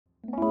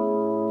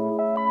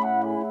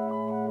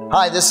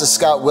Hi, this is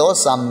Scott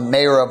Willis. I'm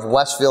mayor of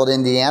Westfield,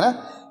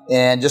 Indiana,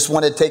 and just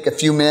wanted to take a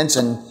few minutes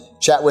and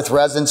chat with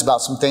residents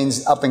about some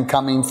things up and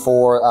coming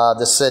for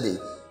the city.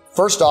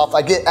 First off,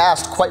 I get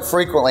asked quite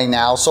frequently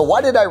now, so why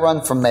did I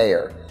run for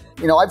mayor?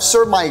 You know, I've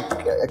served my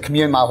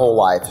community my whole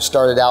life.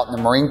 Started out in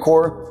the Marine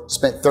Corps,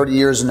 spent 30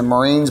 years in the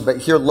Marines, but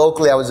here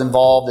locally I was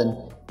involved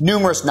in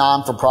numerous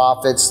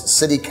non-for-profits,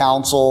 city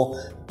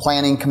council,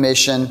 planning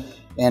commission,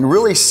 and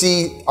really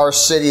see our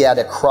city at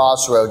a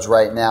crossroads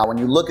right now. When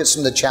you look at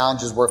some of the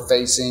challenges we're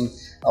facing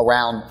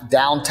around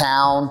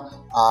downtown,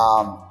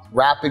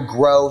 rapid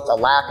growth, a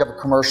lack of a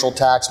commercial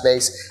tax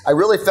base, I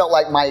really felt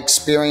like my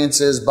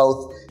experiences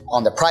both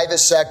on the private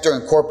sector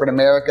and corporate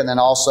America, and then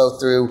also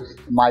through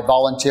my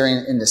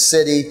volunteering in the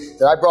city,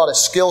 that I brought a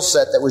skill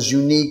set that was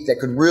unique that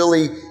could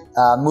really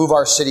move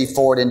our city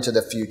forward into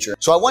the future.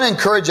 So I want to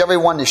encourage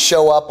everyone to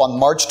show up on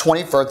March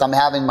 21st. I'm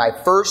having my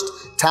first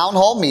town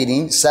hall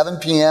meeting, 7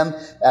 p.m.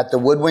 at the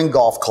Woodwind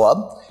Golf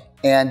Club.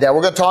 And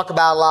we're going to talk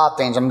about a lot of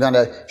things. I'm going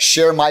to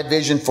share my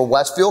vision for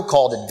Westfield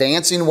called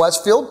Advancing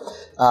Westfield.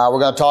 We're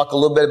going to talk a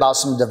little bit about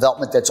some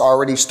development that's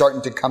already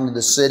starting to come to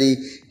the city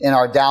in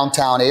our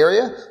downtown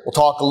area. We'll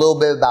talk a little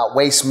bit about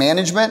waste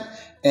management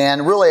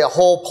and really a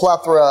whole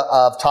plethora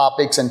of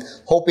topics, and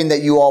hoping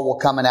that you all will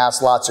come and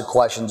ask lots of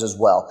questions as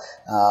well.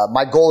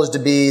 My goal is to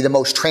be the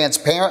most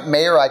transparent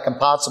mayor I can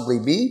possibly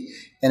be,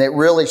 and it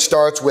really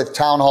starts with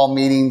town hall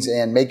meetings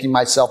and making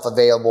myself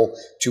available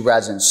to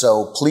residents.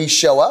 So please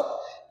show up,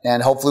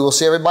 and hopefully we'll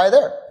see everybody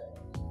there.